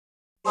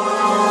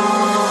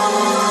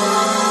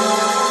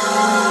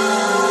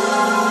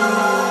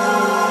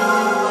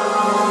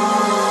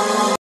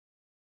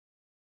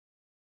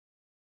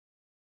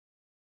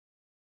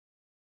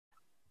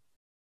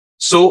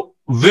So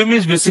Vim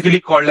is basically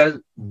called as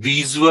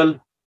visual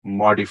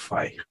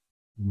modify.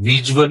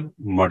 Visual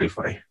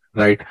modify,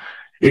 right?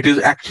 It is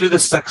actually the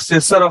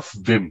successor of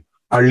Vim.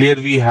 Earlier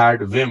we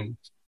had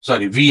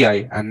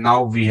VI, and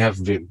now we have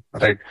Vim,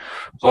 right?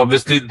 So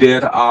obviously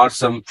there are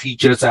some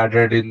features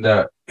added in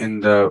the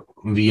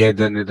VI,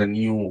 then the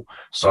new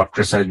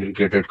software has been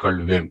created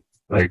called Vim,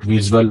 right?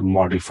 Visual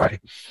modify.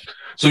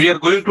 So we are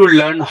going to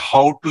learn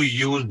how to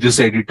use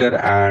this editor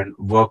and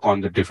work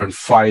on the different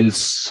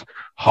files,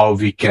 how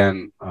we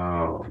can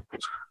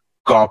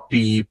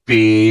copy,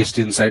 paste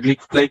inside,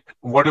 like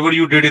whatever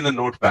you did in the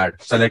notepad,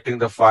 selecting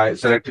the file,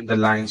 selecting the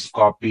lines,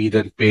 copy,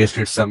 then paste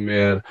it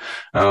somewhere,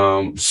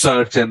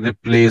 search and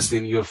replace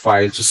in your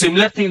file. So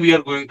similar thing we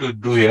are going to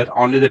do here.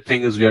 Only the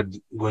thing is we are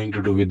going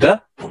to do with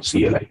the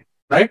CLI,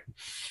 right?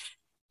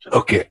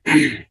 Okay.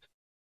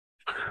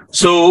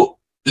 So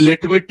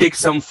let me take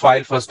some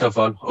file first of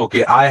all.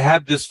 Okay, I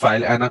have this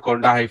file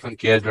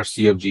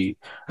anaconda-ks.cfg,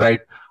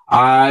 right?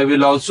 I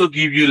will also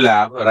give you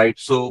lab, right?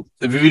 So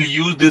we will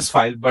use this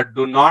file, but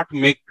do not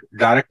make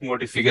direct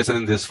modification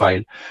in this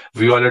file.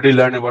 We already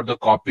learned about the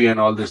copy and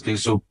all these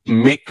things. So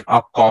make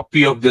a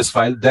copy of this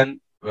file,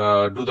 then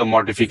do the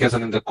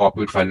modification in the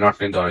copied file,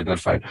 not in the original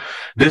file.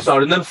 This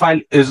original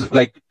file is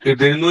like,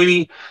 there is no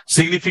any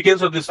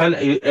significance of this file.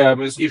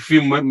 Means if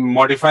you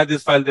modify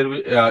this file,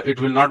 it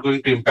will not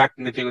going to impact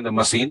anything on the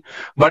machine,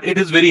 but it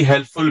is very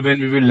helpful when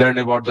we will learn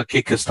about the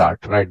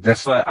kickstart, right?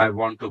 That's why I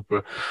want to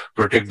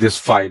protect this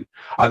file.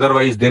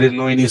 Otherwise, there is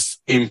no any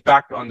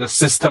impact on the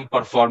system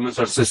performance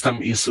or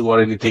system issue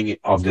or anything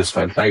of this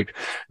file, right?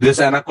 This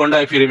Anaconda,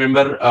 if you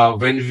remember,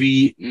 when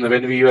we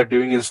were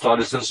doing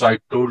installation, so I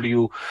told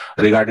you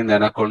regarding the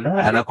Anaconda.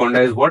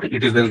 Anaconda is what?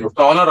 It is the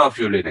installer of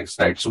your Linux,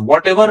 right? So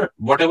whatever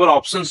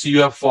options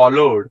you have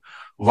followed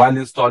while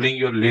installing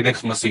your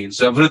Linux machine,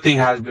 so everything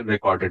has been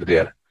recorded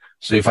there.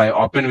 So if I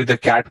open with the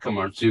cat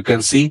command, so you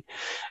can see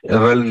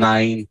RHEL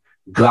 9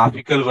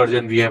 graphical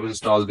version we have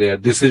installed there.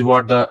 This is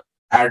what the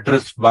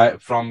address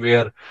from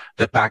where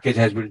the package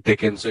has been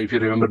taken. So if you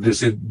remember,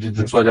 this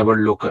was our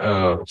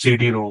local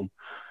CD-ROM,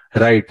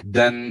 right?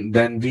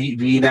 Then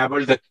we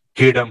enabled the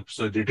kdump.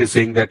 So it is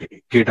saying that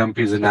kdump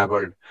is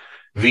enabled.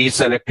 We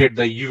selected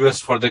the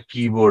US for the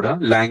keyboard,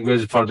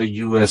 language for the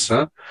US,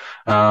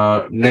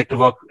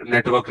 network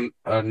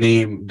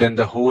name, then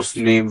the host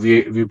name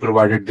we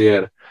provided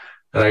there,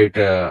 right?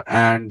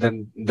 And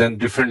then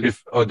different,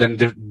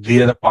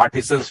 the other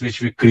partitions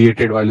which we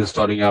created while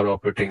installing our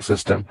operating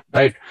system,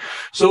 right?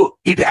 So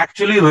it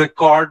actually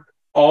record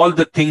all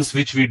the things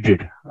which we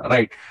did,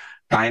 right?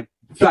 Time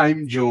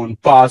zone,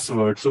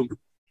 password. So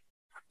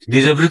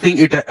this everything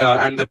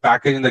and the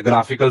package in the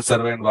graphical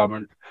server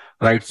environment,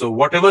 right? So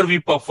whatever we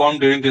performed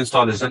during the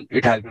installation,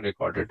 it has been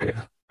recorded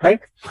here, right?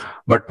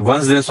 But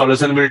once the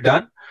installation will be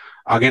done,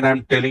 again,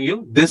 I'm telling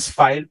you, this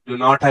file do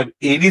not have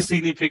any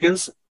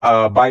significance.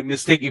 By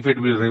mistake, if it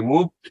will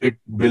remove, it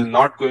will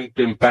not going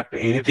to impact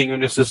anything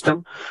on your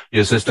system.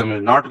 Your system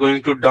is not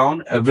going to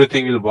down.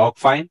 Everything will work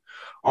fine.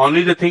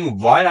 Only the thing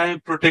why I am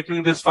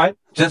protecting this file,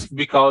 just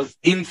because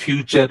in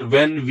future,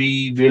 when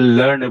we will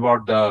learn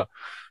about the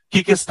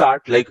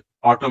kickstart, like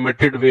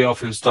automated way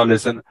of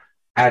installation,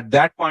 at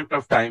that point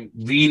of time,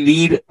 we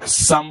need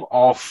some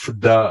of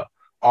the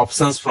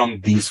options from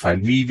these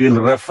files. We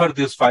will refer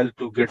this file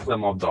to get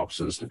some of the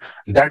options.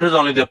 That is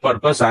only the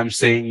purpose I'm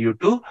saying you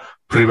to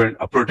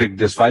protect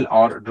this file,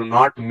 or do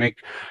not make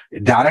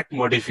direct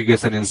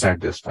modification inside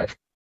this file.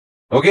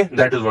 Okay,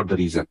 that is what the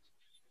reason.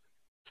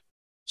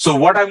 So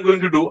what I'm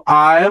going to do,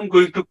 I am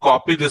going to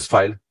copy this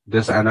file,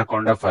 this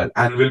Anaconda file,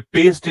 and will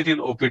paste it in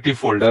OPT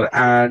folder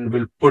and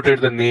will put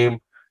it the name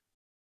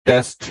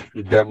test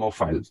demo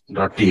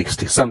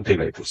files.txt, something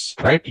like this,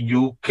 right?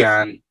 You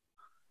can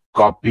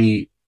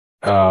copy,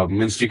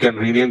 means you can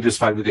rename this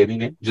file with any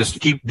name.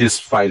 Just keep this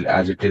file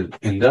as it is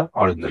in the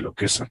original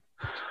location.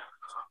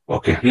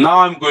 Okay, now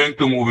I'm going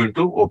to move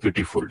into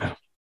OPT folder.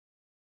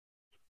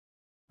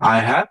 I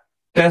have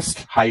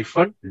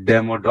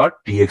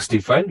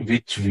test-demo.txt file,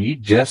 which we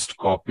just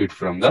copied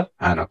from the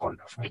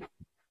Anaconda file.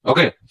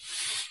 Okay.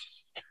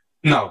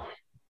 Now,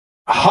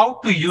 how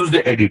to use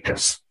the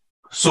editors?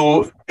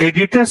 So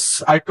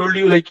editors, I told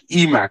you, like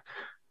Emac.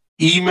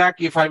 Emac,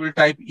 if I will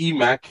type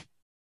Emac,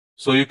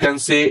 so you can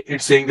say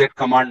it's saying that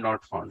command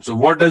not found. So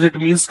what does it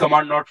mean,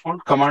 command not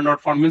found? Command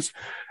not found means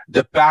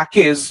the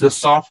package, the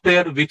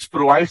software which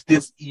provides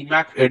this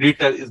Emac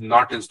editor is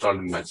not installed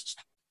in my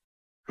system.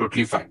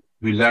 Totally fine.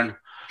 We learn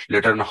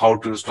later on how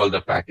to install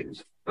the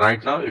package.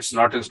 Right now, it's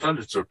not installed.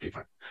 It's totally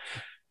fine.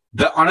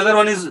 The another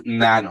one is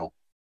Nano.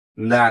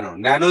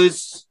 Nano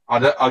is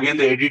again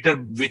the editor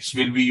which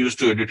will be used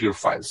to edit your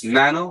files.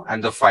 Nano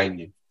and the file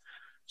name.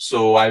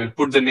 So I will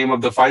put the name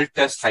of the file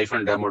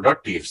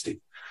test-demo.txt.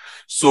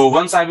 So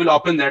once I will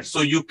open that,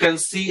 so you can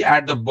see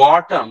at the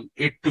bottom,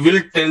 it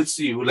will tells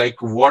you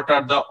like what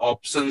are the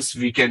options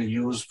we can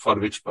use for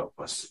which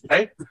purpose,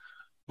 right?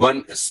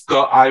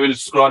 I will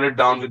scroll it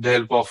down with the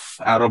help of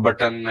arrow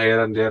button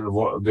here and there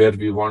where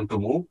we want to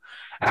move.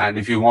 And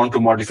if you want to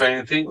modify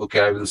anything,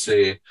 okay, I will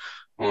say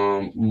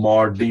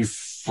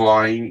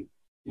modifying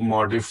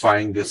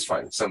modifying this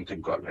file,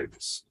 something called like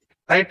this,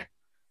 right?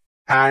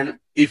 And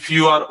if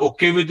you are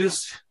okay with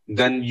this,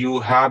 then you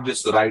have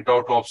this write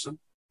out option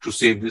to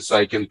save this. So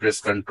I can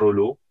press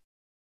Control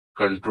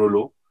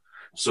O.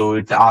 So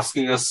it's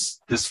asking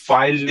us this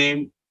file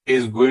name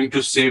is going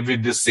to save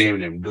with the same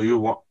name. Do you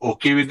want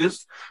okay with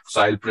this?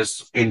 So I'll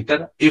press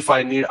enter. If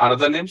I need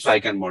another name, so I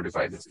can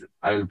modify this.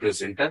 I will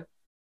press enter.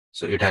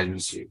 So it has been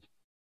saved,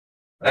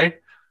 right?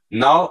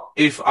 Now,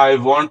 if I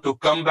want to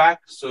come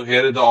back, so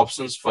here are the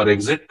options for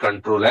exit,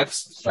 Control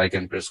X. So I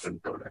can press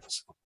Control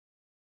X.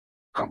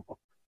 Come on.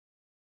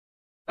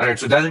 All right.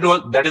 So that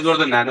is what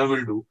the Nano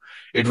will do.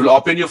 It will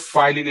open your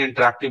file in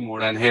interactive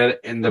mode, and here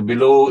in the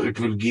below, it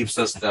will gives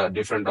us the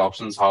different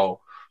options,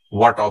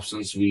 what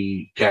options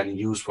we can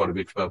use for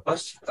which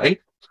purpose, right?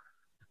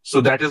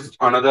 So that is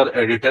another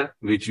editor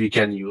which we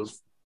can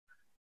use.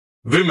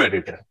 Vim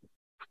editor.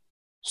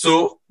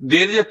 So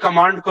there is a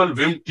command called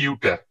Vim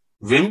Tutor.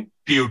 Vim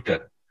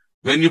Tutor.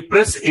 When you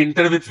press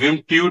enter with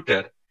Vim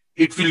Tutor,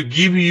 it will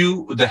give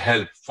you the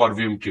help for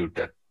Vim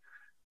Tutor.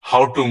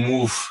 How to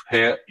move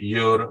here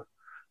your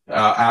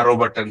arrow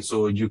button.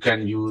 So you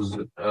can use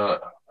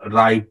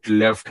right,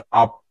 left,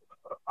 up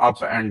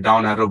and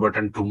down arrow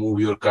button to move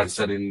your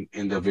cursor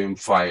in the Vim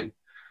file,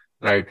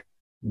 right?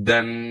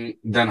 Then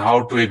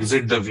how to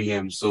exit the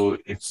VM. So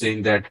it's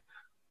saying that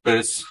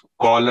press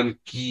colon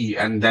key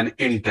and then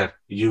enter.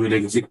 You will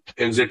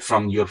exit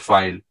from your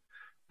file,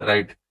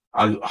 right?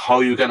 How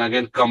you can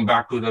again come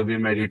back to the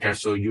Vim editor.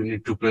 So you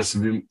need to press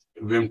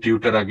Vim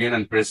Tutor again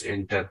and press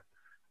enter,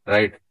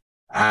 right?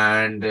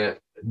 And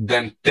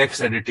then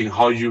text editing,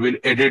 how you will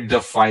edit the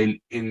file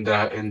in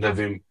the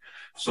Vim.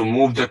 So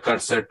move the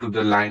cursor to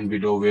the line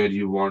below where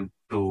you want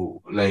to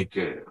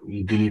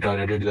delete or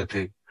edit the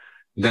thing.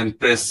 Then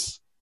press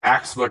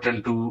X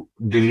button to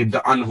delete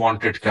the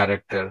unwanted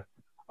character,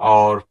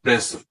 or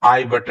press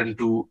I button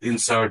to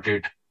insert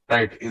it,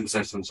 right?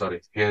 Insertion,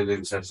 sorry. Here the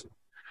insertion.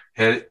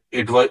 Here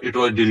it was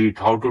delete.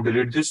 How to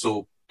delete this?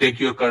 So take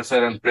your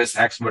cursor and press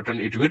X button.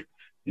 It will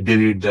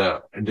delete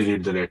the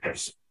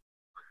letters.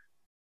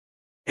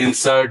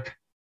 Insert.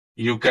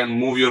 You can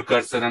move your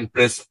cursor and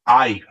press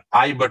I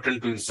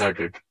button to insert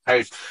it,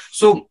 right?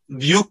 So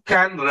you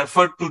can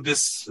refer to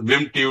this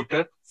Vim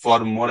Tutor for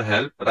more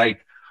help, right?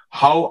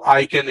 How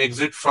I can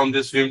exit from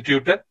this Vim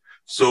Tutor.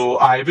 So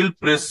I will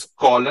press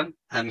colon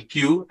and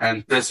Q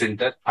and press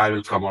enter. I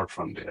will come out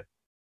from there,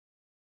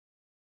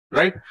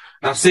 right?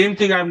 Now, same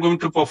thing I'm going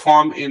to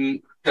perform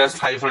in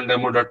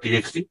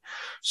test-demo.txt.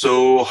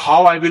 So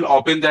how I will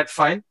open that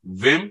file?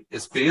 Vim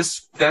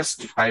space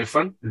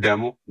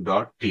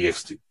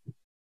test-demo.txt.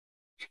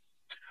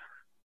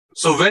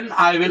 So when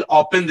I will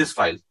open this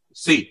file,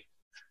 see,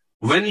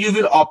 when you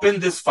will open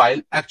this file,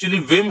 actually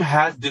Vim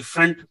has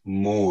different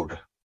mode,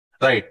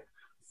 right?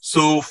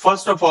 So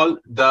first of all,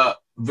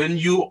 when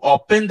you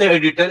open the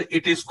editor,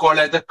 it is called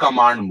as the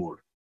command mode.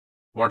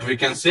 What we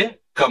can say?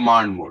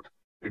 Command mode.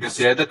 It is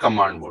here the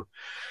command mode.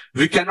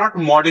 We cannot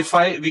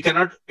modify, we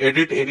cannot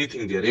edit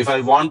anything there. If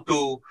I want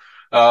to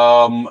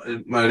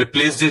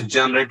replace this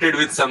generated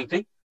with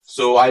something,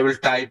 so I will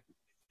type,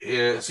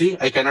 see,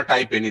 I cannot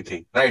type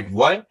anything, right?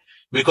 Why?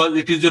 Because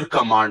it is your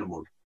command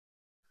mode.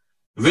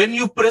 When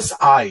you press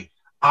I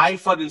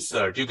for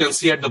insert, you can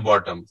see at the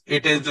bottom,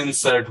 it is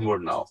insert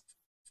mode now.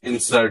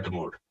 Insert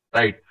mode,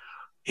 right?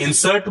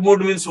 Insert mode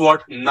means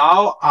what?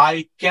 Now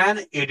I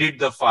can edit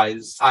the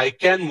files. I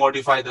can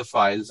modify the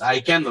files.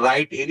 I can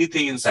write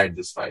anything inside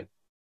this file,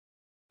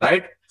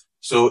 right?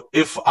 So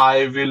if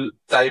I will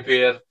type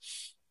here,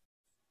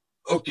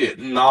 okay,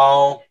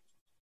 now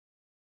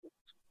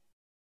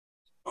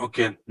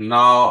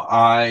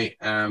I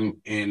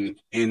am in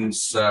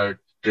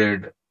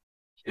inserted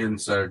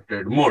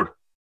mode,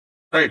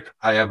 right?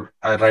 I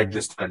write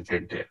this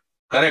content here,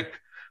 correct?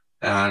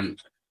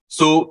 And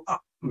so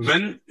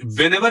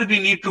whenever we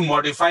need to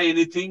modify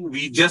anything,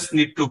 we just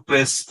need to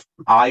press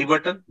I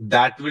button.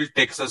 That will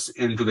take us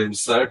into the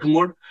insert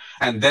mode.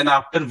 And then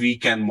after we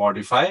can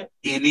modify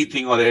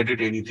anything or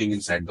edit anything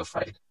inside the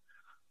file.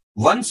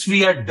 Once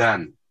we are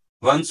done,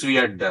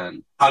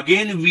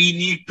 again, we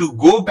need to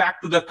go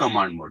back to the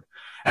command mode.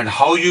 And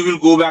how you will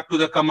go back to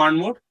the command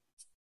mode?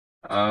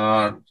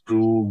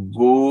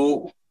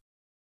 To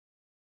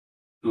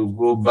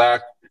go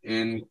back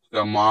in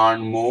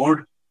command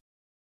mode,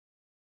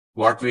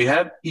 what we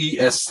have?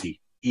 ESC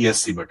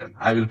button.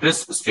 I will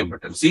press escape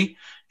button. See,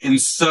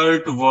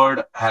 insert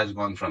word has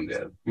gone from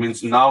there.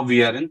 Means now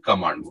we are in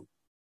command mode,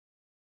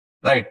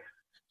 right?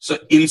 So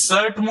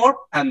insert mode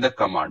and the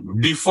command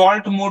mode.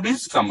 Default mode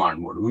is command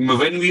mode.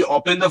 When we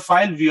open the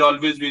file, we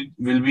always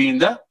will be in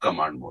the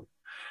command mode.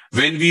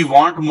 When we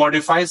want to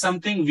modify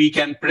something, we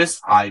can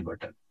press I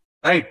button,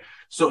 right?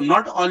 So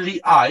not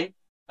only I,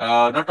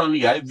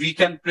 we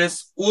can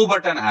press O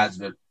button as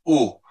well.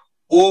 O,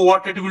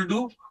 what it will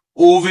do?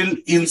 O will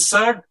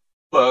insert,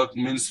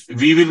 means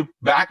we will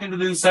back into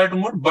the insert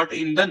mode, but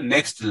in the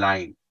next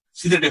line.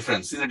 See the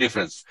difference.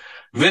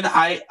 When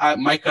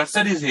my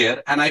cursor is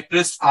here and I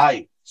press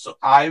I, so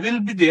I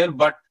will be there,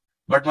 but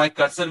my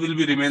cursor will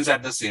be remains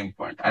at the same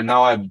point. And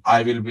now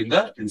I will be in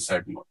the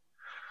insert mode.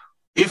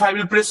 If I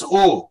will press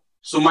O,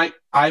 so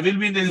I will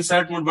be in the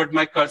insert mode, but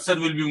my cursor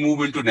will be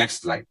moved into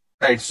next line,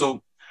 right?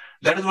 So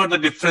that is what the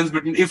difference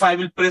between, if I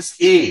will press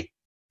A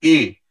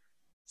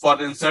for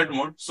the insert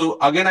mode. So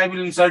again, I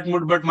will insert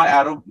mode, but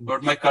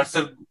my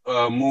cursor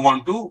move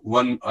on to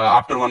one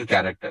after one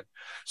character.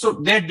 So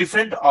there are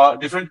different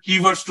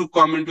keywords to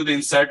come into the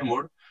insert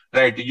mode,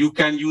 right? You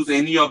can use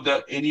any of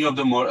the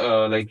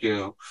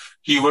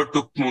keyword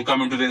to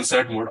come into the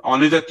insert mode.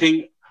 Only the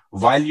thing,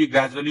 while you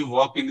gradually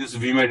work in this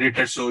Vim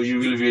editor, so you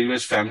will be very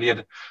much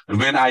familiar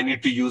when I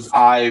need to use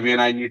I, when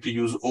I need to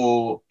use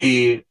O,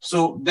 A.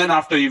 So then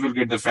after you will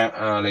get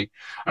the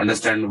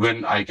understand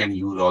when I can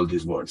use all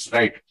these words,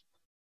 right?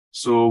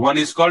 So one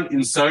is called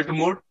insert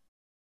mode.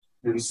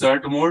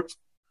 Insert mode.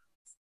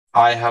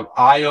 I have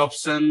I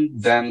option,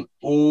 then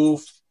O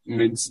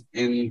means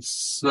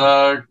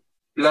insert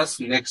plus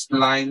next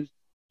line,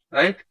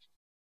 right?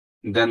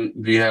 Then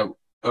we have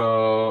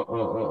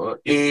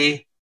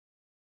A,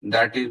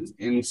 that is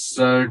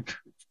insert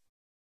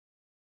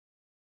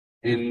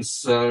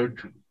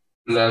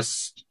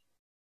plus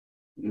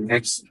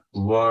next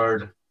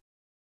word,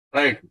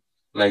 right?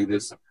 Like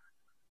this.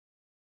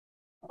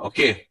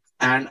 Okay.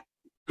 And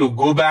to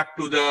go back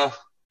to the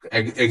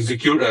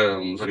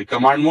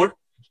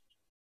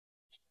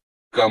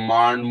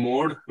command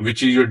mode,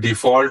 which is your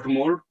default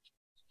mode,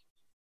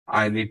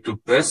 I need to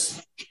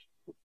press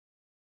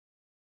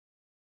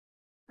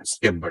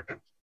escape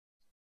button.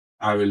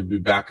 I will be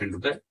back into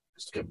the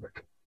escape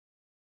button.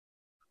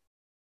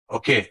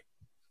 Okay.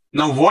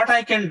 Now what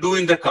I can do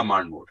in the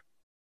command mode?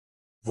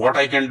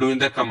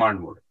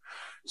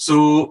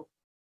 So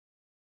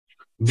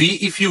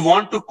if you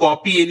want to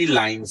copy any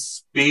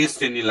lines,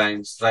 paste any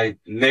lines, right?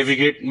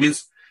 Navigate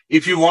means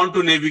if you want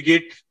to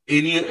navigate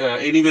anywhere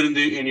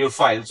in your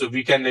file, so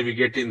we can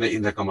navigate in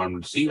the command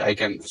mode. See, I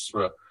can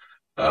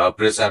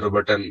press arrow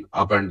button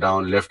up and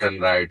down, left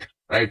and right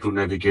to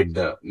navigate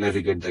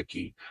the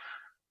key.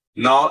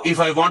 Now,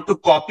 if I want to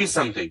copy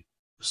something,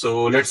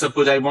 so let's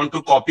suppose I want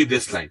to copy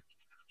this line.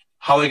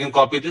 How I can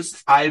copy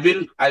this? I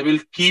will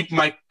keep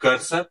my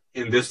cursor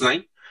in this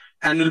line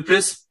and will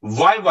press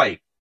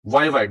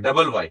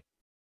double Y.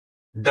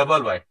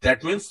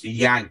 That means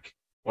yank.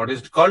 What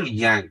is it called?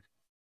 Yank.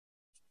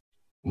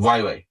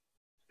 YY.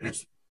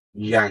 It's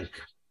yank.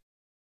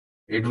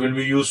 It will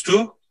be used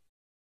to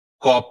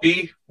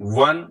copy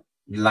one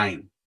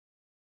line.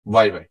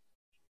 YY.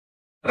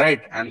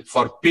 Right. And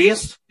for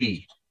paste,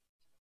 P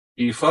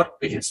for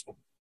paste.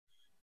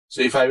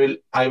 So if I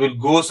will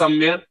go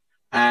somewhere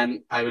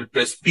and I will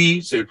press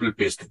P, so it will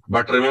paste it.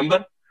 But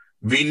remember,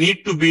 we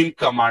need to be in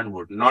command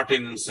mode, not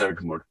in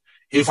insert mode.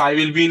 If I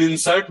will be in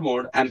insert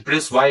mode and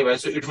press YY,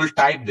 so it will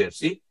type there.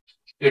 See,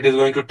 it is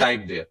going to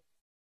type there.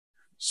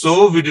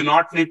 So we do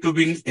not need to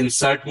be in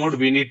insert mode.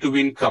 We need to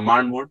be in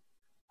command mode.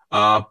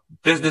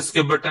 Press the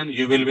escape button.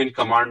 You will be in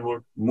command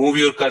mode. Move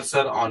your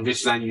cursor on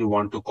which line you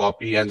want to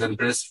copy and then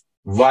press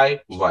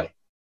Y.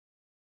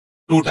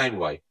 2 times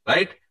Y,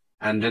 right?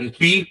 And then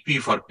P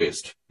for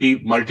paste. P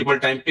multiple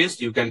time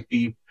paste. You can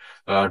P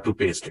to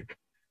paste it,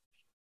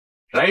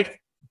 right?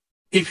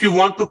 If you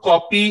want to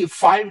copy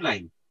 5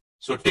 lines,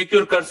 so take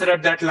your cursor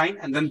at that line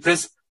and then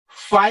press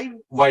 5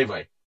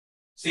 YY.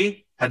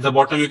 See, at the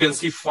bottom you can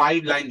see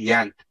 5 line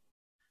yanked.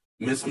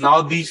 Means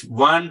now these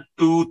 1,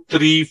 2,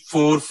 3,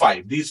 4,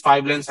 5. These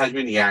 5 lines has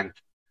been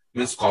yanked.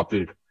 Means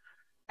copied.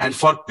 And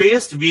for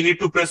paste, we need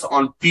to press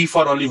on P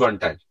for only one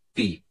time.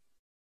 P.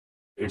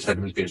 It's has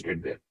been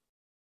pasted there.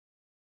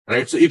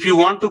 Right. So if you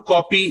want to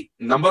copy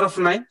number of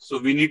lines, so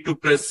we need to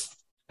press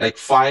like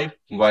 5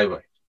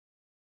 YY.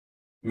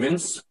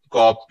 Means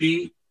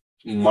copy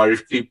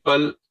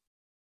multiple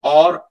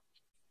or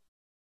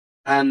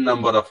and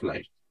number of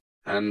lines.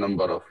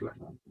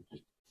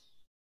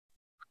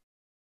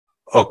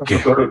 Okay.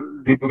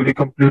 Deepak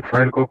complete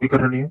file copy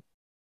करनी है.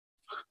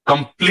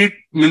 Complete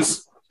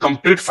means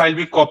complete file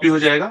भी copy हो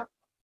जाएगा.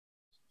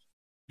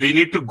 We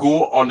need to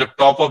go on the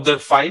top of the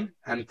file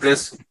and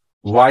press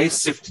Y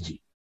Shift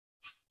G.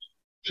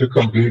 So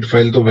complete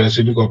file तो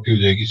वैसे भी copy हो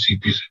जाएगी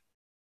CP से.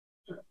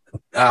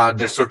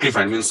 That's totally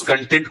fine. Means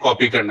content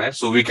copy करना है,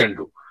 so we can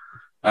do.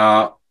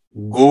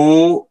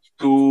 Go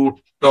to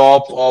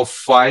top of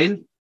file.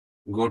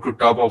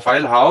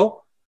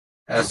 How?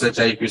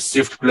 SHIP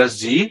Shift plus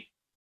G.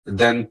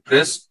 Then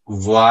press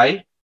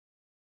Y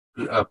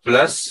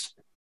plus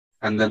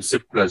and then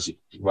Shift plus G.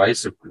 Y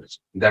Shift plus G.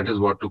 That is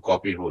what to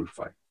copy whole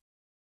file.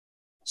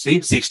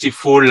 See,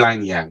 64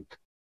 line yanked.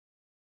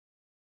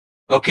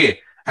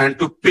 Okay. And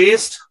to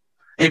paste,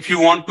 if you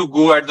want to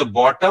go at the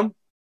bottom,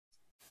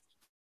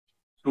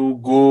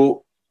 of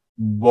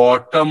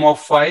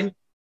file,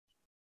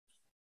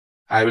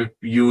 I will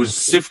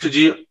use Shift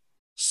G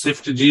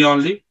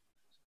only.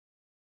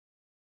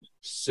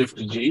 Shift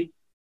G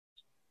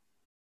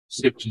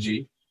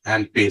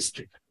and paste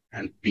it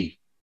and P.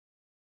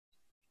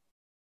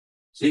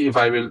 See, if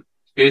I will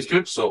paste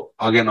it, so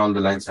again all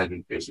the lines have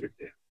been pasted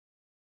there.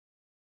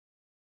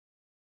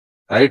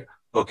 Right?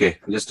 Okay,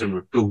 just a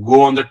minute. To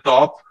go on the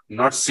top,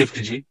 not Shift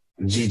G,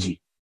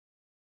 GG.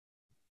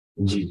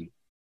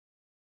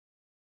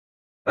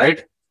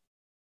 right?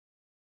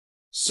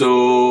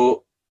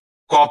 So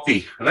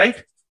copy,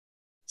 right?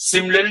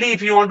 Similarly,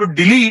 if you want to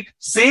delete,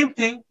 same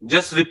thing,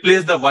 just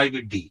replace the Y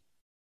with D.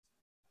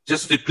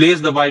 Just replace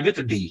the Y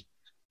with D.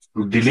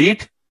 To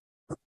delete,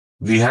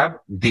 we have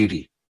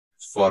DD.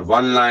 For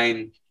one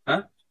line,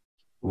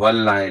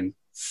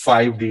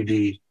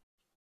 5DD.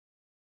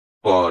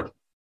 For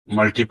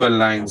multiple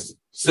lines,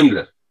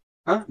 similar.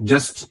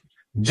 Just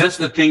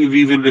the thing,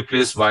 we will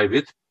replace Y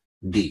with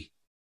D.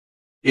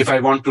 If I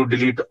want to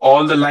delete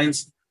all the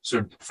lines,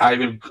 so I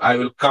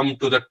will come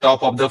to the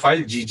top of the file,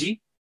 GG,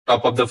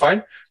 top of the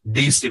file,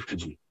 D shift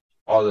G.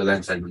 All the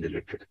lines have been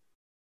deleted.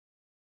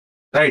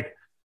 Right?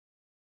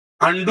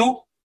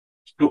 Undo.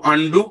 To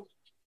undo,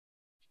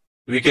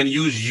 we can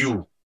use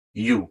U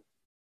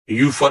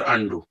for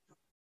undo.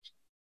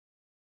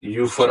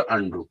 U for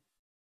undo.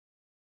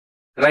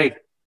 Right?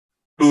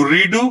 To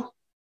redo,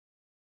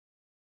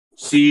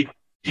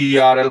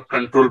 CTRL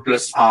Control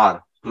plus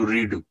R to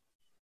redo.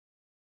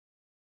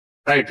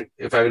 Right?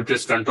 If I will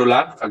press Control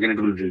R, again it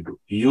will redo.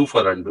 U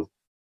for undo.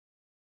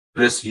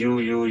 Press U,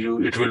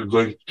 it will go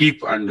and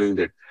keep undoing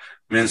that.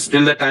 Means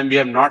till the time we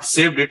have not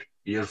saved it,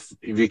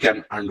 we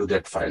can undo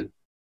that file.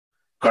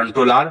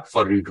 Control R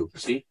for redo.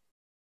 See?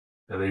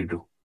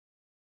 Redo.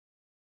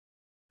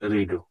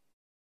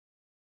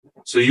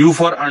 So U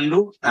for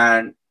undo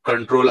and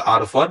Control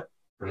R for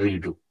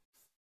redo.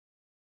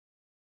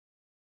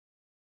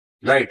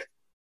 Right?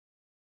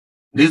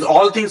 These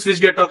all things which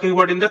we are talking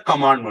about in the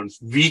command mode.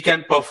 We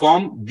can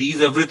perform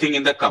these everything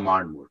in the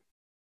command mode.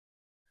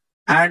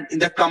 And in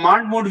the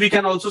command mode, we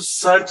can also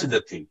search the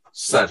thing.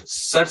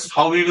 Search.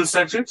 How we will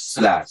search it? /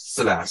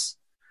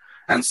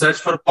 and search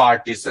for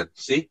partition.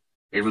 See?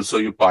 It will show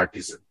you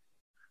partition.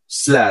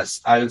 /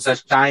 I will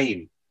search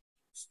time.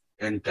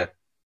 Enter.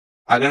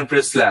 Again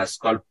press /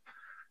 called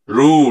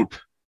root.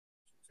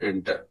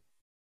 Enter.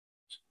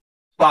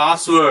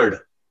 Password.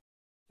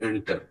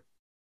 Enter.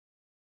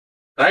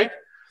 Right?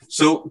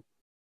 So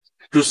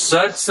to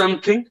search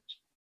something,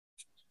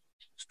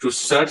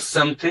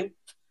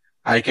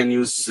 I can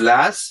use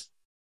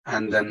 /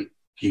 and then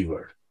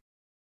keyword.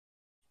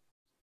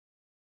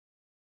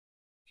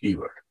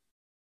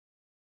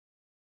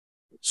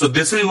 So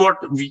this is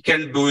what we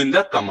can do in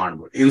the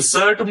command mode.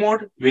 Insert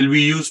mode will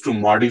be used to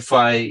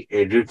modify,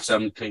 edit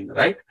something,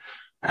 right?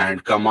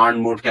 And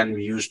command mode can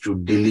be used to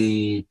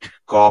delete,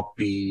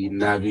 copy,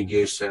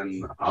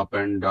 navigation, up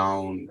and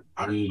down,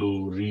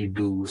 undo,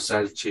 redo,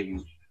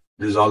 searching.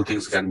 These all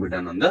things can be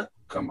done on the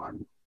command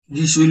mode.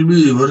 This will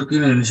be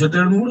working in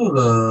inserted mode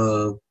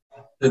or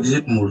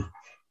exit mode?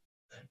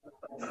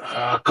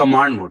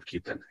 Command mode,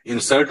 Ketan.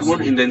 Insert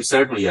mode, in the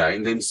insert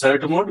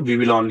mode, we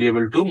will only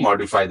able to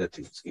modify the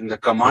things. In the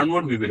command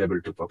mode, we will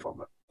able to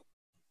perform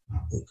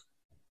it.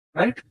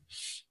 Right?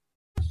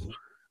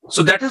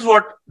 So that is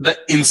what the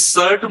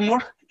insert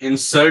mode, and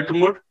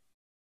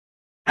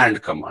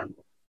command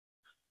mode.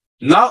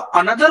 Now,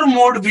 another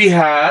mode we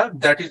have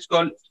that is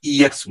called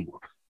EX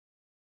mode.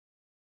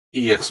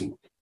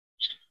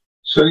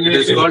 So it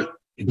is called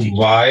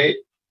Y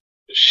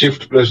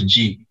shift plus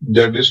G.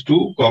 That is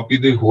to copy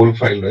the whole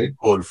file, right?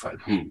 Whole file.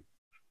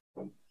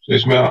 So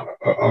इसमें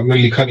आपने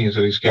लिखा नहीं है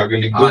sir, इसके आगे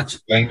लिख दो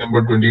line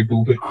number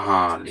 22 पे.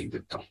 हाँ, लिख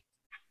देता हूँ.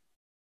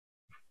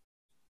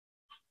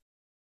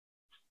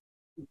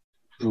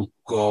 To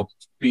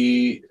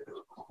copy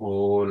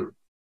whole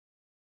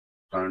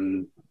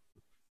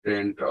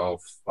content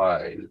of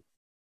file,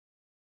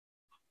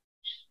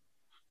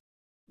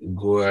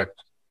 go at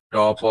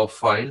top of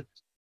file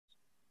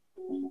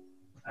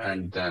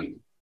and then.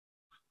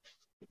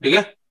 ठीक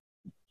है?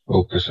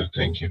 Okay, sir.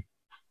 Thank you.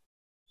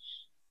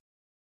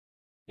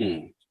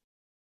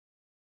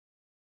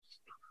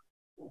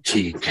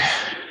 ठीक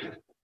है.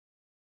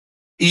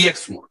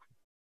 EX mode.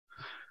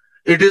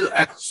 It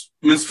is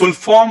means full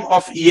form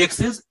of EX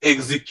is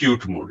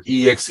execute mode.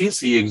 EX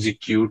is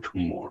execute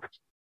mode.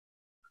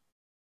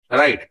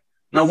 Right.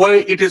 Now why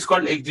it is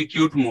called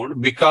execute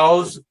mode?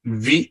 Because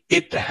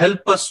it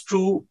helps us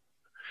to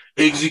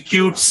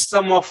execute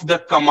some of the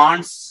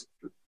commands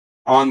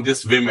on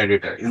this Vim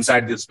editor,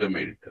 inside this Vim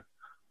editor.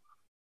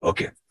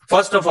 Okay.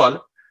 First of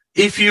all,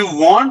 if you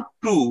want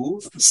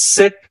to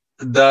set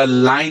the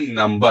line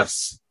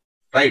numbers,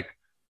 right,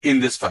 in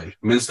this file,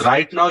 means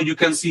right now you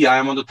can see I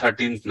am on the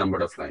 13th number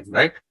of line,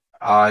 right?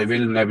 I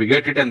will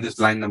navigate it and this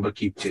line number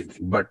keep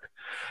changing. But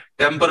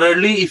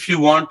temporarily, if you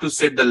want to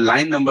set the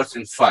line numbers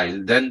in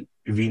file, then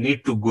we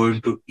need to go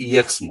into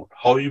EX mode.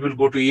 How you will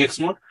go to EX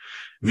mode?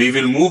 We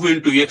will move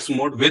into EX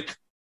mode with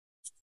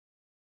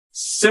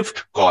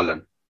shift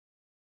colon.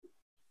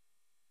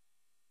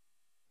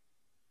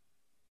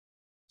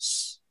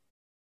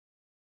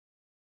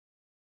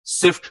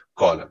 Shift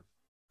colon,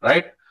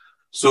 right?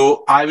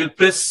 So I will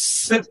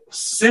press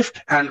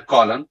shift and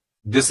colon.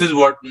 This is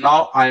what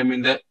now I am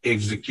in the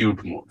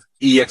execute mode,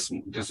 EX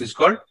mode. This is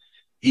called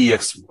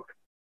EX mode,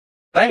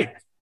 right?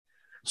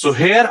 So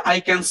here I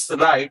can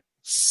write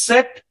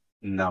set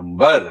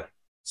number.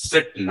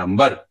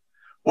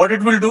 What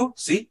it will do?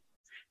 See,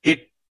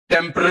 it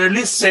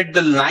temporarily set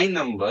the line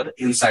number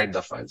inside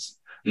the files.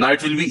 Now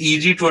it will be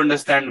easy to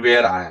understand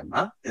where I am,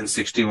 in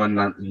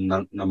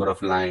 61 number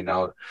of line,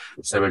 or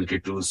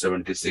 72,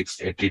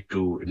 76,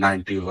 82,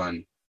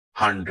 91,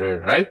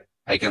 100, right?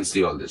 I can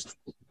see all this,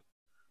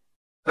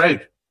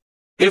 right?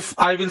 If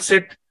I will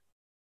set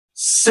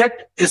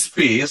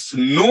space,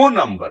 no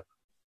number,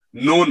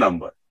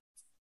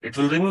 it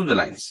will remove the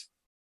lines.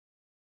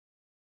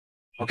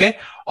 Okay.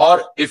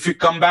 Or if you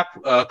come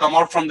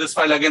out from this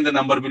file again, the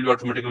number will be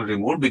automatically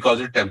removed because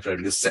it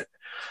temporarily set.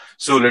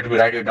 So let me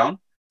write it down.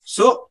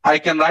 So I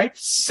can write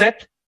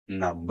set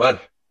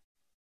number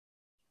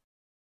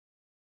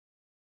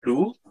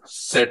to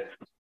set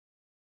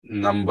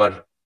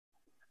number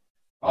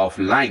of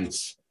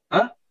lines.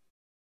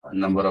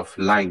 Number of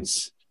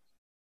lines.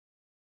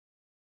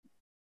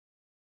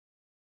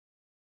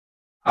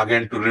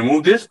 Again, to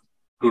remove this,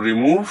 to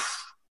remove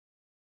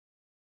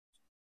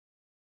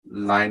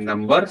line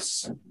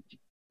numbers,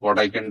 what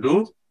I can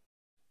do?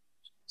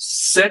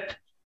 Set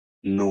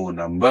no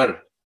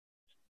number.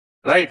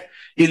 Right?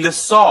 In the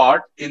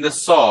sort,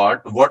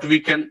 what we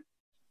can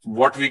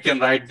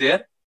write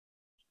there?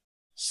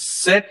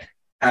 Set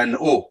and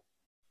O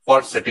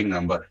for setting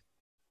number.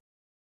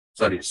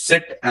 Sorry,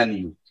 set and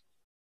U.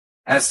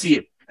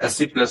 SC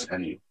plus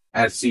NU.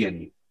 SC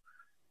and U.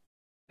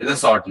 It's a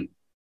sort.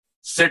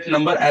 Set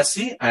number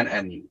SC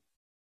and NU.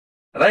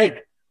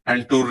 Right?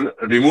 And to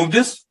remove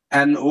this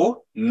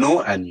NO,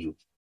 no NU.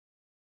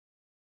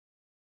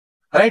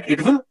 Right?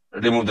 It will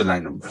remove the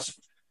line numbers.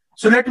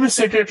 So let me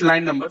set it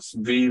line numbers.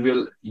 We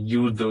will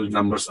use those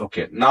numbers.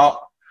 Okay.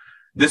 Now,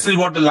 this is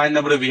what the line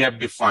number we have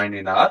defined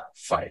in our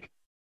file.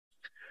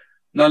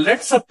 Now,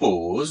 let's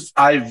suppose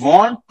I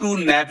want to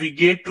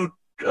navigate to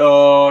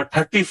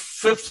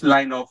 35th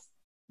line of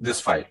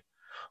this file.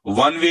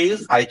 One way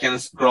is I can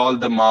scroll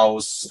the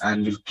mouse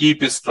and will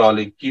keep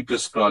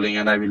scrolling,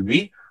 and I will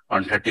be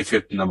on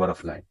 35th number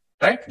of line.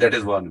 Right? That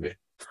is one way.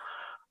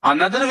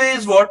 Another way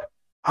is what?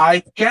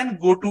 I can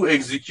go to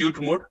execute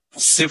mode,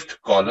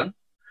 shift colon,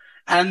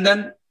 and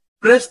then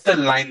press the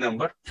line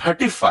number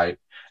 35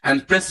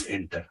 and press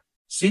enter.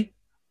 See,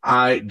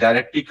 I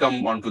directly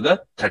come onto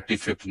the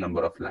 35th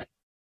number of line.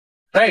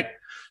 Right?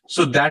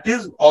 So that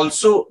is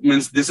also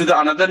means this is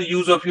another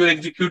use of your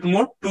execute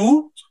mode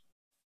to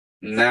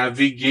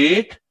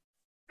navigate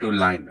to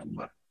line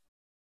number.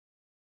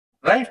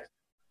 Right?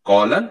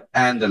 Colon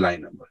and the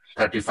line number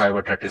 35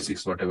 or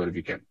 36, whatever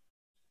we can.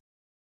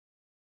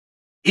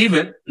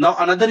 Even now,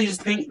 another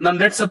thing. Now,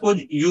 let's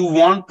suppose you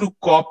want to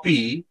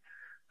copy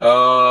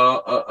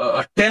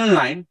a 10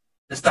 line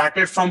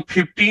started from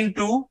 15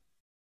 to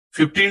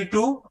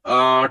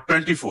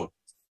 24.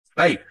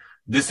 Right?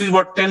 This is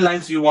what 10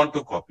 lines you want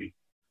to copy.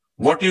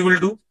 What you will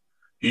do?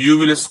 You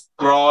will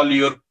scroll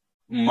your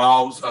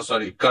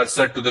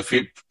cursor to the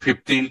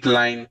 15th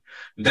line.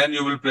 Then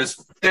you will press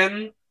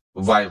 10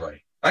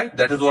 YY. Right?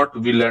 That is what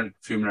we learned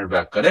a few minutes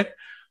back. Correct?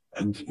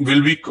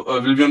 Will be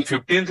on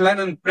 15th line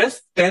and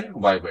press 10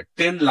 YY.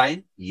 10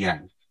 line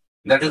yang.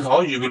 That is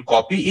how you will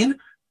copy in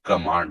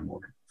command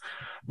mode.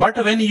 But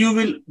when you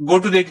will go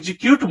to the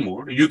execute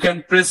mode, you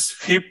can press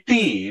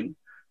 15,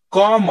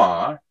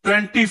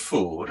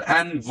 24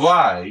 and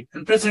Y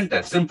and press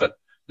enter. Simple.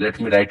 Let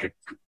me write it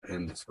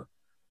in this one.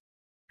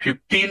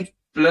 15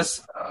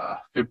 plus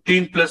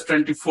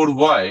 24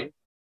 Y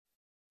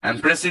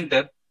and press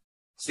enter.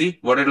 See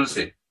what it will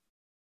say.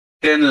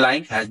 10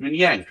 line has been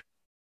yanked.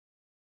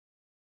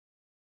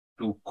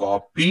 To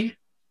copy,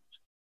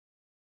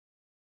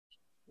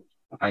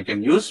 I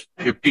can use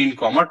 15,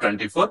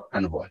 24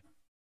 and Y.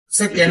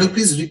 Sir, can you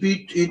please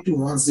repeat it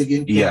once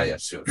again? Yeah,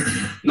 sure.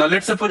 Now,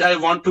 let's suppose I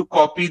want to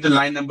copy the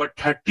line number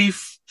 30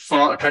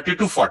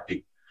 to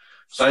 40.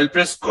 So, I'll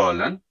press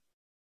colon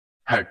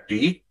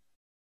 30,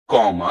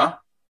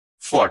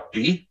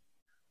 40,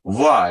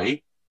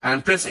 Y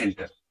and press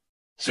enter.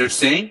 So, it's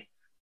saying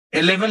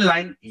 11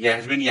 line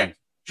has been yanked.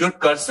 Your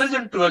cursor is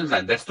in 12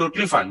 line. That's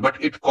totally fine.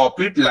 But it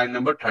copied line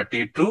number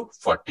 30 to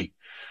 40.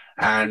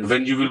 And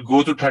when you will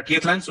go to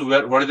 30th line, so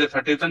what is the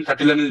 30th line?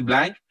 30 line is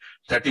blank.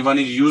 31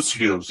 is used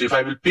here. So if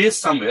I will paste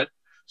somewhere,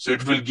 so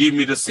it will give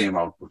me the same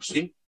output.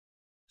 See?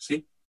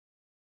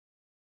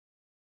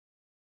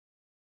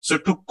 So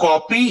to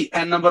copy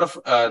a number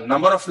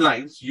of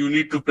lines, you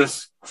need to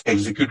press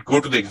execute, go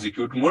to the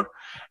execute mode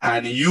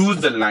and use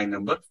the line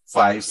number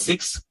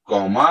 56,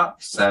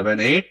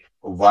 78,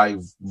 Y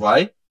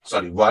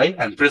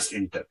and press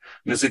enter.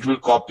 Means it will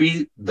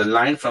copy the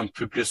line from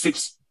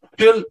 56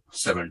 till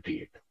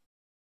 78.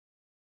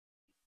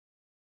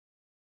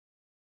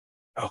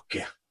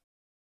 Okay.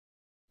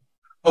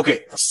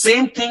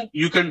 Same thing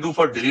you can do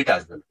for delete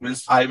as well.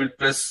 Means I will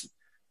press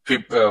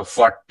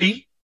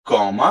 40,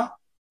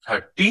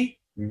 30,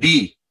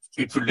 D.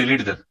 It will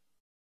delete the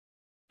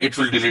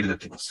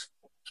things.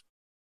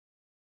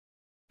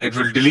 It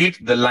will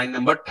delete the line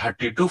number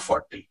 30 to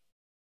 40.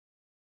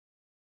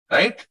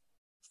 Right?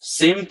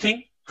 Same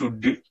thing to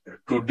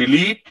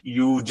delete,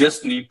 you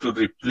just need to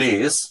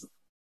replace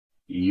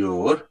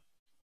your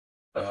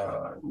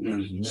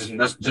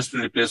just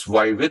to replace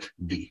Y with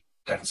D.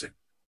 That's it.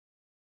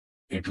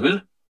 It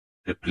will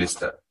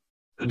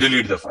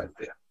delete the file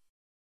there.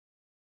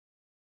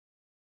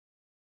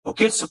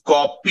 Okay, so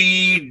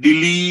copy,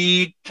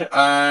 delete,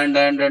 and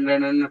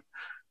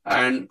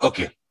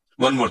okay,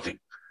 one more thing.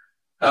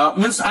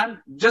 Means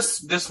I'm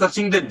just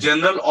discussing the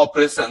general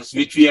operations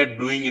which we are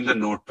doing in the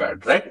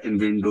Notepad, right? In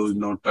Windows,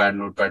 Notepad,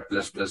 Notepad++,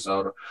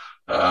 or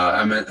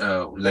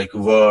like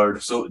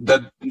Word. So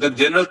the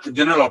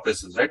general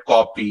operations, right?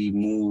 Copy,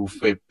 move,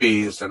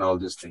 paste, and all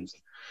these things.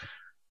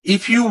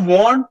 If you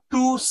want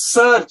to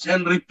search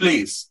and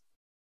replace,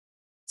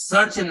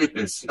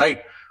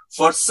 right?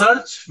 For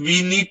search,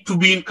 we need to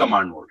be in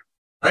command mode,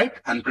 right?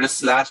 And press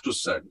 / to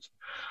search.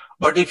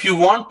 But if you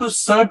want to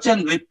search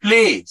and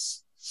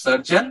replace,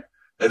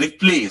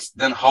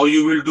 then how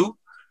you will do?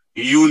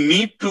 You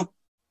need to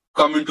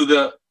come into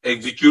the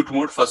execute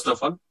mode, first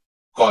of all,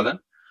 colon.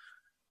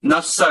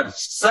 Now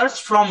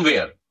search from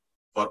where?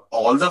 For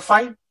all the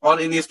file or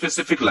in a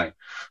specific line.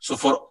 So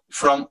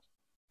from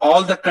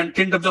all the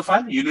content of the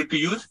file, you need to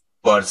use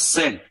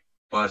 %,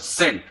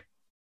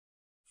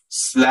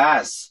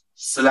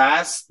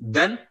 /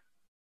 then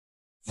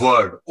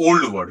word,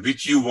 old word,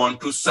 which you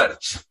want to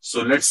search.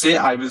 So let's say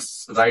I will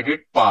write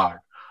it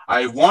part.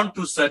 I want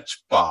to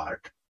search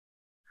part.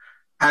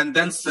 And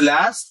then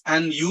 /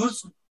 and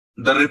use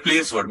the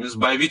replace word, means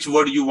by which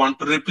word you want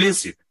to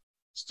replace it.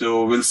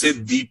 So we'll say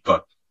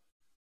Deepak.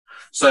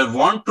 So I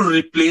want to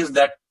replace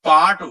that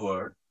part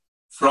word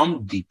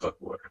from Deepak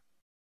word.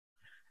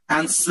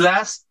 And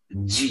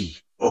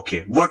 /G.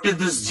 Okay, what is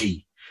this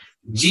G?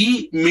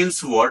 G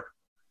means what?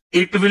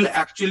 It will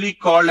actually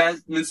call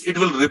as, means it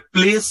will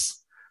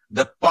replace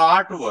the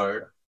part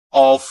word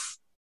of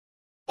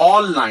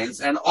all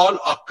lines and all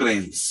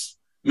occurrence.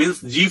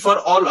 Means G for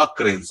all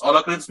occurrence. All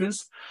occurrence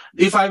means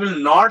if I will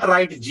not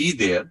write G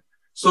there,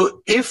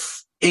 so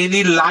if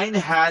any line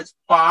has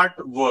part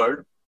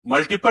word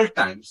multiple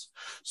times,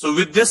 so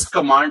with this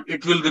command,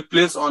 it will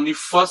replace only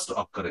first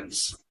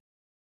occurrence.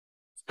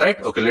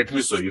 Right? Okay, let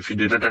me show you if you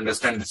did not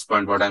understand this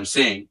point, what I'm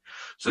saying.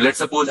 So let's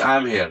suppose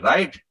I'm here,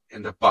 right?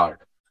 In the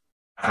part.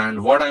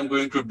 And what I'm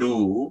going to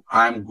do,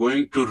 I'm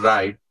going to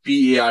write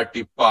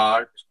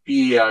part,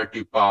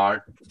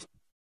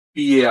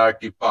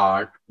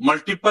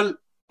 multiple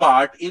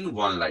part in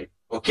one line.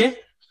 Okay.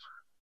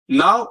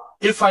 Now,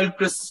 if I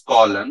press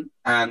colon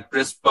and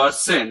press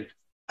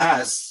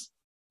 %s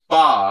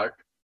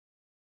part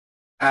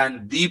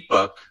and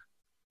Deepak,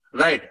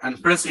 right,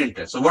 and press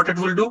enter. So what it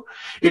will do?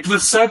 It will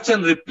search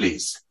and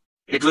replace.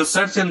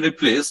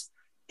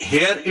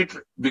 Here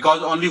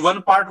because only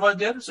one part was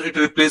there, so it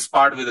replaced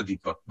part with a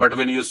Deepak. But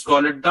when you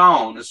scroll it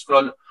down,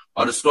 scroll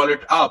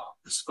it up,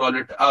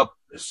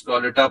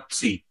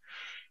 see,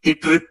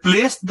 it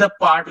replaced the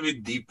part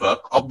with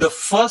Deepak of the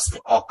first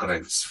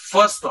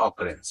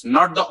occurrence,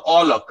 not the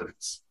all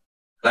occurrence,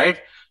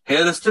 right?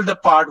 Here still the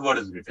part word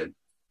is written.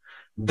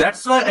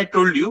 That's why I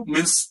told you,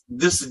 means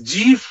this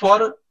G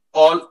for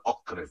all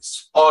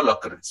occurrence.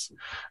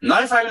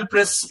 Now if I will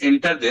press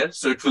enter there,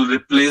 so it will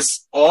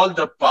replace all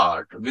the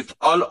part with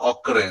all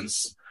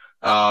occurrence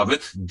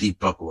with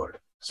Deepak word.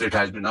 So it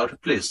has been now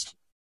replaced.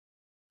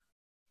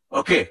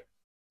 Okay.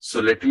 So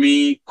let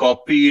me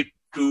copy it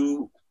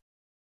to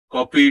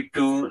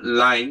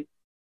line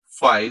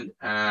file,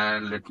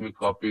 and let me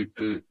copy it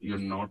to your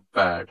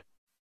notepad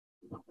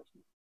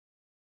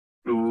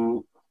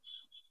to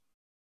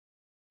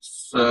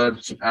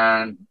search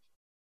and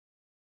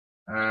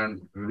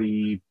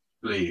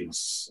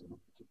replace.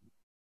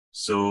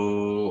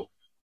 So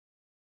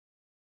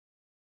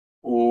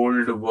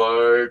old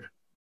word,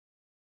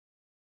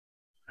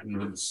 and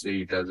we'll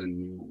say it as a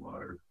new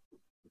word.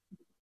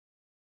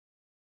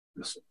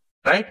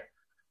 Right?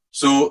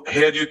 So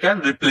here you can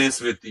replace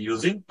with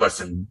using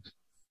 %.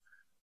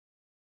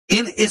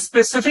 In a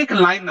specific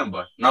line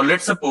number, now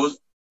let's suppose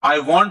I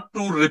want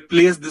to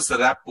replace this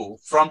repo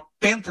from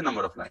 10th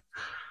number of line.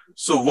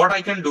 So what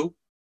I can do,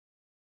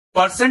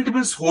 %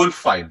 means whole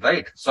file,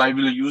 right? So I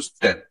will use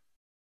 10,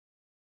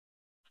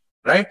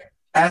 right?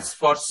 S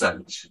for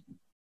search.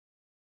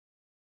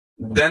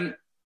 Then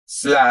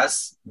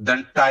 /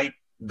 then type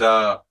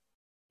the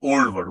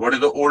old word. What is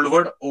the old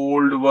word?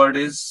 Old word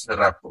is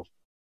repo.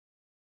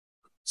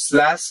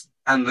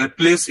 / and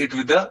replace it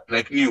with the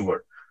like new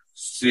word.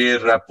 Say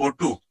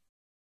repo2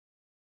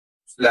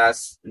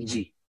 /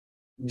 G.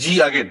 G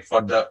again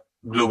for the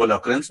global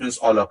occurrence, means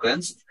all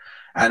occurrence.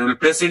 And we'll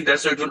press enter,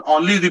 so it will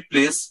only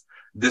replace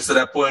this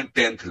repo in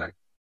 10th line.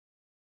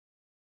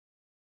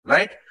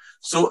 Right?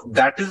 So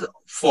that is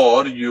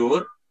for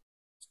your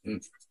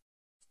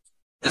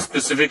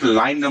specific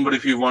line number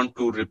if you want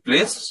to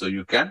replace. So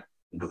you can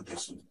do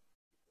this.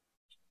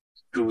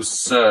 To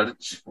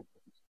search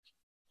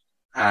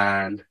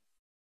and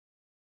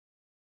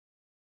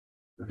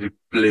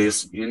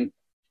replace in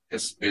a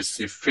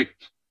specific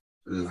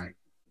line.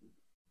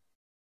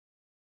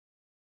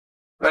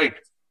 Right?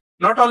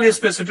 Not only a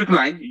specific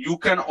line, you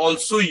can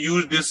also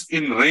use this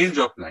in range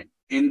of line.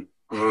 In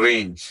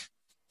range.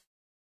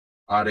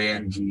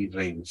 R-A-N-G,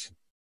 range.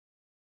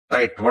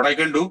 Right? What I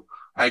can do?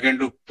 I can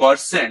do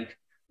 %,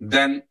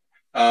 then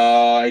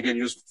I can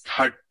use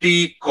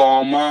 30,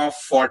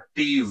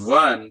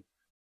 41,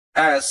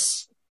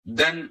 S,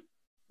 then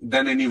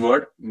then any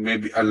word,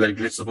 maybe like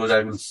let's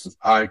suppose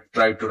I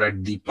try to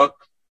write Deepak.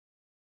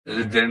 Is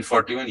it there in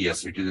 41?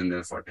 Yes, it is in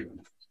there 41.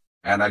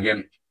 And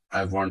again,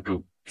 I want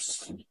to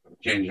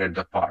change at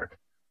the part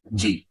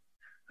G.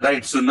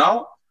 Right. So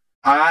now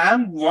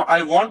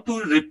I want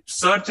to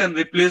search and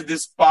replace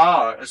this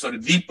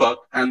Deepak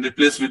and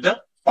replace with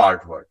the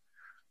part word.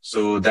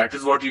 So that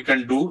is what you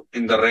can do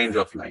in the range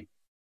of line.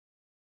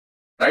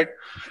 Right.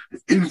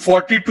 In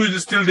 42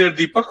 is still there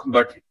Deepak,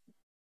 but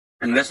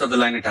in the rest of the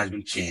line it has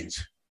been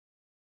changed.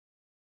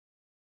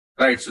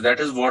 Right. So that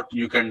is what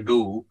you can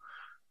do,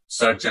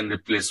 search and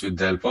replace with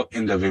the help of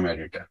in the Vim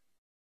editor.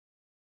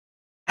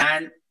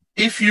 And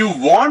if you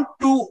want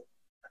to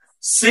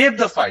save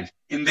the file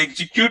in the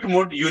execute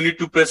mode, you need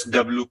to press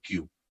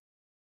WQ.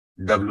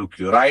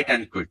 WQ, write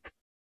and quit.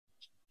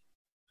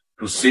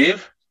 To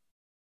save,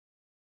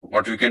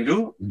 what we can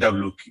do,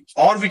 WQ.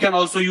 Or we can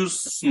also use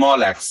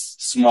small x,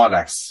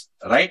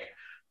 right?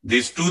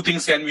 These two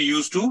things can be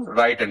used to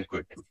write and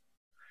quit.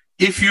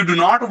 If you do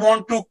not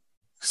want to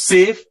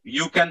save,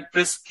 you can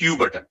press Q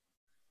button.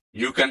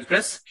 You can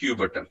press Q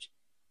button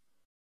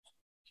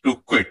to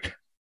quit,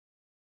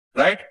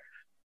 right?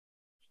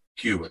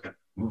 Q button.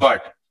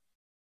 But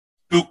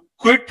to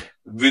quit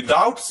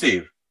without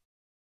save,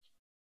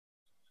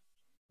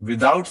 we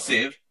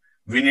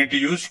need to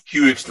use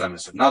Q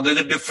exclamation. Now there's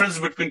a difference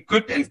between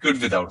quit and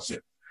quit without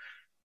save.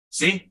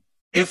 See,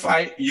 if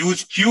I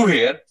use Q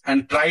here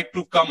and try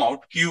to come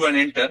out, Q and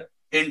enter,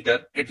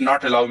 it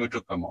not allow me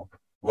to come out.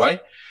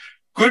 Why?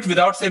 Quit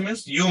without save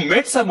means you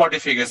made some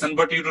modification,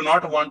 but you do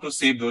not want to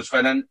save those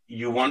files and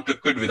you want to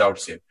quit without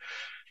save.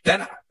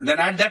 Then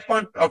at that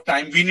point of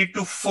time, we need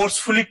to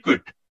forcefully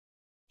quit.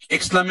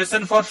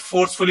 Exclamation for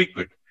forcefully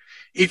quit.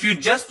 If you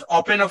just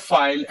open a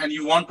file and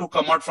you want to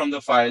come out from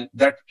the file,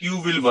 that Q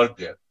will work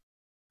there.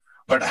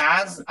 But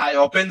as I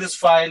open this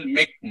file,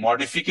 make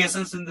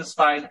modifications in this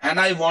file, and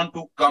I want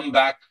to come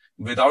back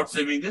without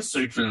saving this, so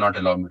it will not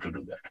allow me to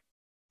do that.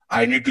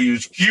 I need to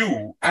use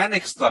Q and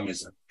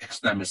exclamation.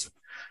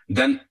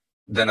 Then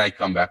I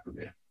come back to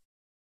there.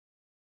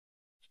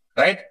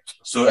 Right?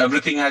 So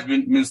everything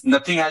means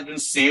nothing has been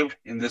saved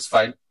in this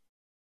file.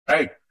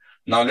 Right?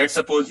 Now let's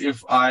suppose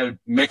if I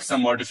make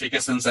some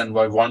modifications and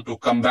I want to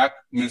come back,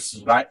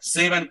 means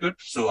save and quit.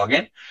 So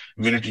again,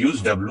 we need to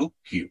use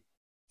WQ.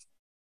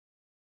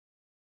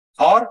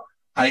 Or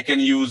I can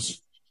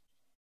use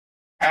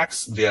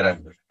X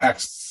there,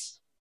 X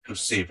to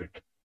save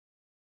it.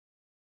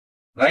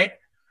 Right?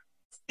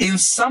 In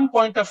some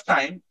point of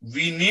time,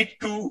 we need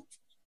to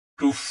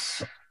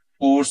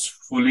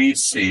forcefully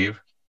save.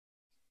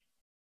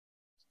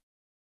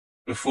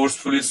 To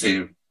forcefully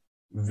save,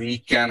 we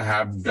can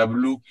have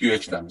WQ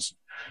exclamation.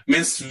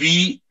 Means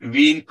we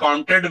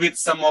encountered with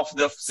some of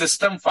the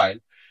system file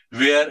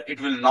where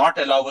it will not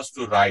allow us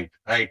to write,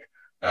 right?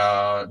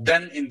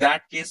 Then in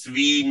that case,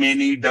 we may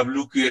need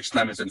WQ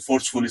exclamation,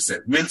 forcefully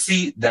save. We'll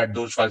see that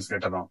those files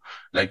later on.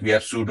 Like we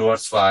have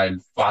sudoers file,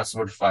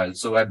 password file.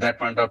 So at that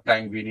point of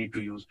time, we need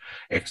to use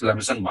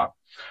exclamation mark.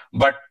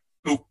 But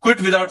to quit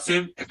without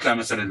save,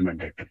 exclamation is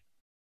mandatory.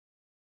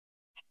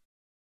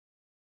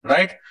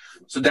 Right?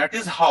 So that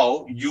is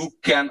how you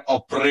can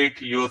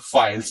operate your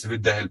files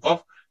with the help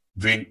of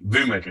Vim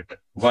editor.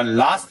 One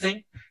last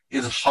thing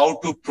is how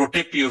to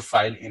protect your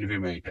file in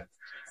Vim editor.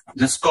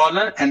 This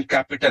colon and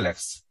capital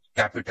X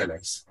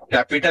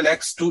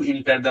to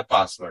enter the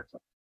password.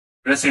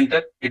 Press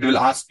enter. It will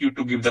ask you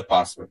to give the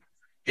password.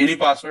 Any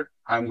password.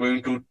 I'm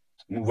going to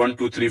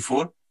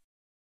 1234.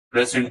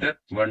 Press enter.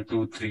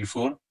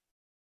 1234.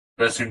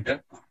 Press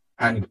enter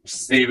and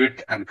save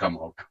it and come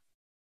out.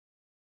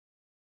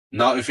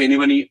 Now, if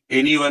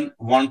anyone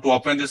want to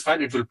open this file,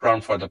 it will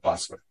prompt for the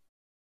password.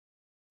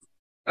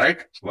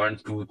 Right?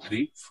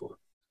 1234.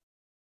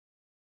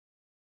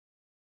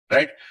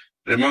 Right?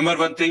 Remember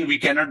one thing, we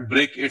cannot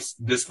break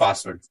this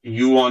password.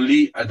 The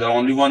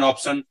only one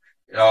option,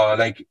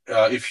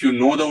 if you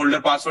know the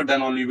older password,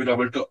 then only you will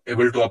be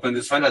able to open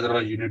this file.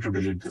 Otherwise, you need to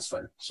delete this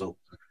file. So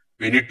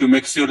we need to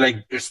make sure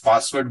its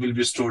password will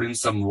be stored in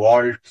some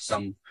vault,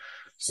 some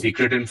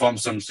secret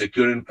some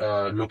secure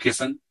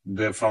location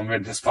from where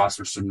this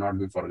password should not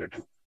be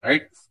forgotten.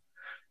 Right?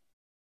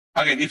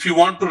 Again, if you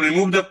want to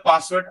remove the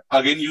password,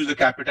 again use the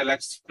capital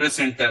X, press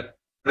enter,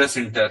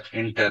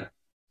 enter.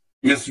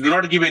 Means do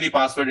not give any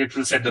password, it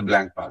will set the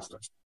blank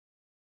password.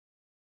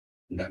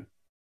 Done.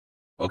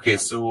 Okay,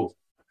 so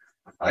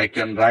I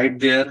can write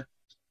there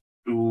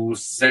to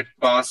set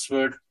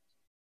password,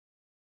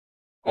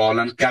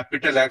 colon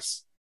capital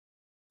X,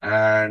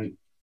 and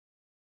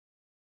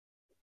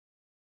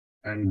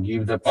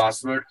give the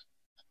password,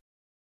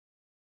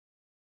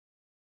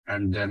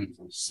 and then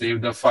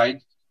save the file.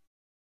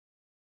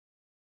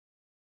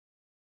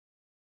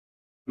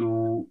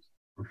 To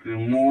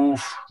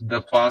remove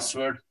the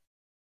password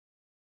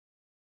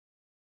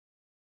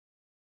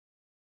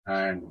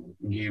and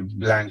give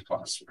blank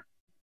password.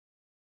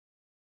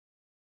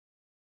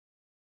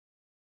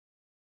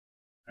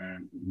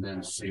 And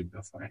then save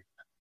the file.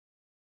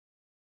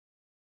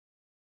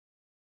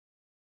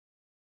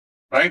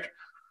 Right?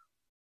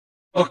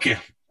 Okay.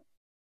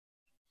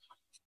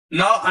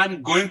 Now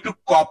I'm going to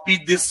copy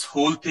this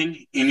whole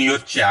thing in your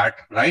chat,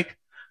 right?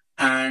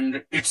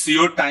 And it's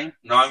your time.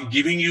 Now I'm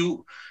giving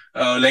you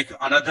like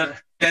another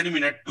 10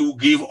 minutes to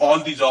give all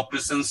these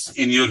operations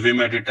in your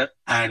Vim editor,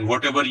 and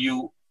whatever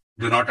you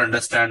do not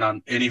understand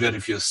on anywhere,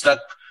 if you're stuck,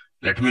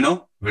 let me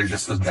know. We'll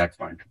discuss that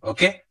point.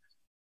 Okay.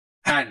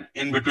 And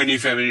in between,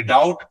 if you have any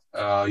doubt,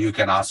 you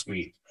can ask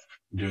me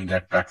during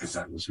that practice.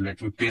 So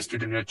let me paste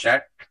it in your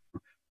chat.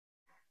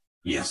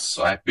 Yes.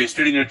 So I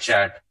pasted in your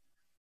chat.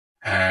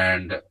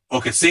 And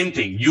okay, same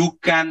thing. You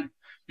can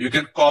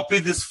copy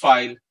this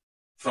file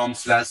from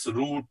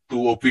 /root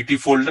to OPT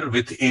folder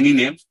with any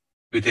name,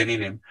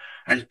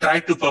 and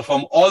try to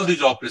perform all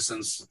these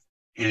operations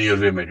in your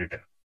Vim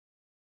editor.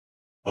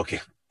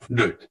 Okay,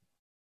 do it.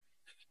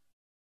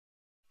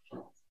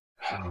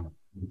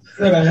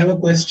 Sir, I have a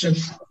question.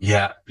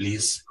 Yeah,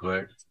 please go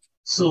ahead.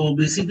 So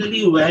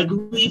basically, where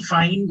do we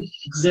find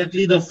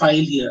exactly the file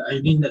here?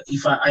 I mean,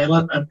 if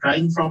I'm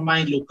trying from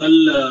my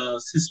local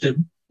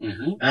system,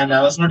 and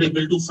I was not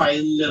able to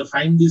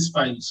find this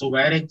file. So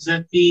where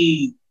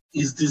exactly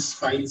is this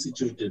file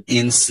situated?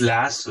 In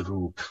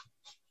 /root.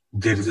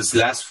 There is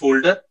a /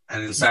 folder,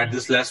 and inside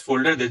this /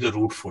 folder, there's a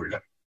root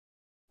folder.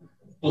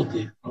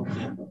 Okay.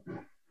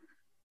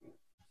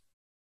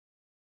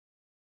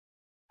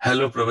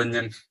 Hello,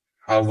 Pravanjan.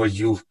 How are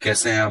you?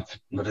 कैसे हैं आप?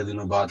 बड़े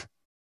दिनों बाद.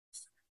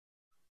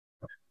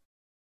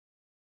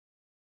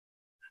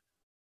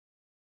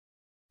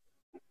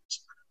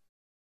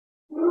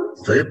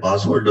 So ये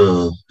password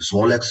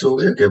small x हो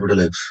गया capital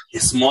X?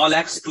 Small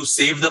x to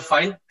save the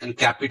file and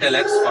capital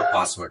X for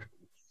password.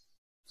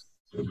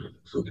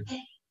 Okay.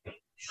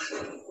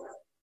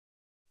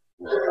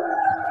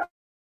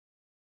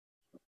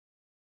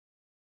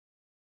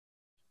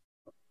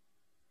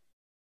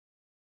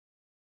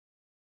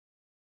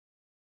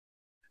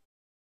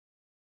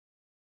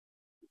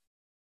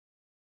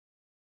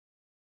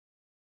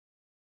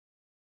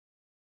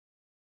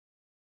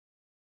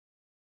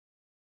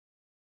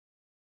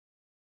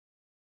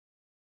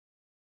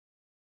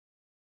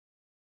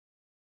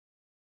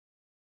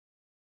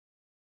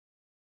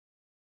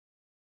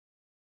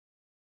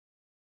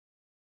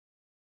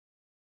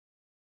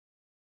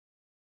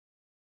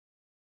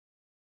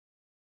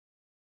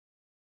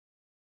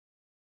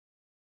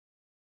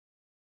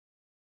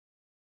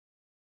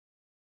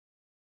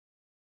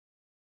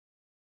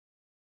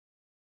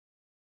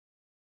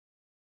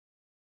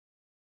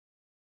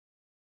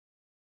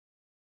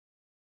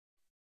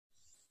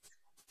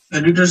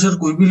 Editor sir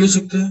कोई भी ले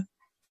सकते हैं.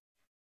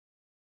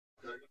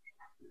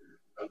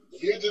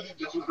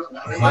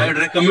 I would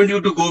recommend you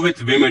to go with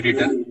Vim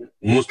editor.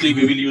 Mostly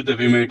we will use the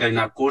Vim editor in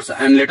our course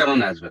and later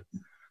on as well.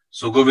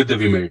 So go with the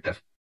Vim editor.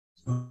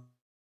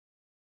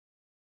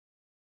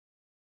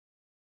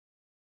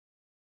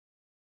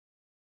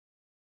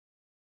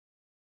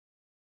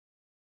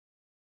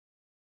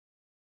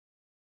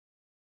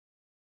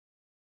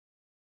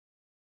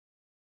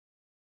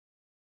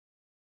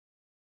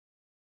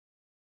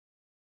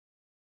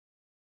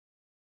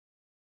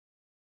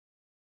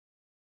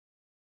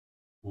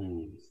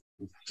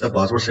 Sir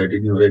password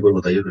setting नहीं हो रहा, एक बार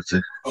बताइए फिर से.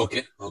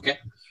 Okay.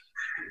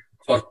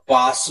 For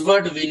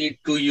password, we need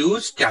to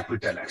use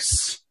capital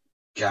X.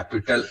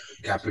 Capital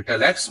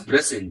X,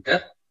 press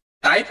enter.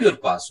 Type your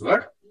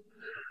password,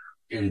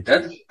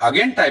 enter.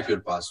 Again type your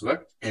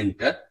password,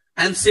 enter.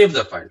 And save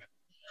the file,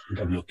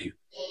 WQ.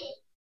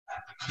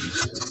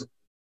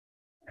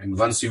 And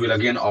once you will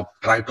again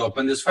try to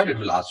open this file, it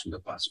will ask you the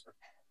password.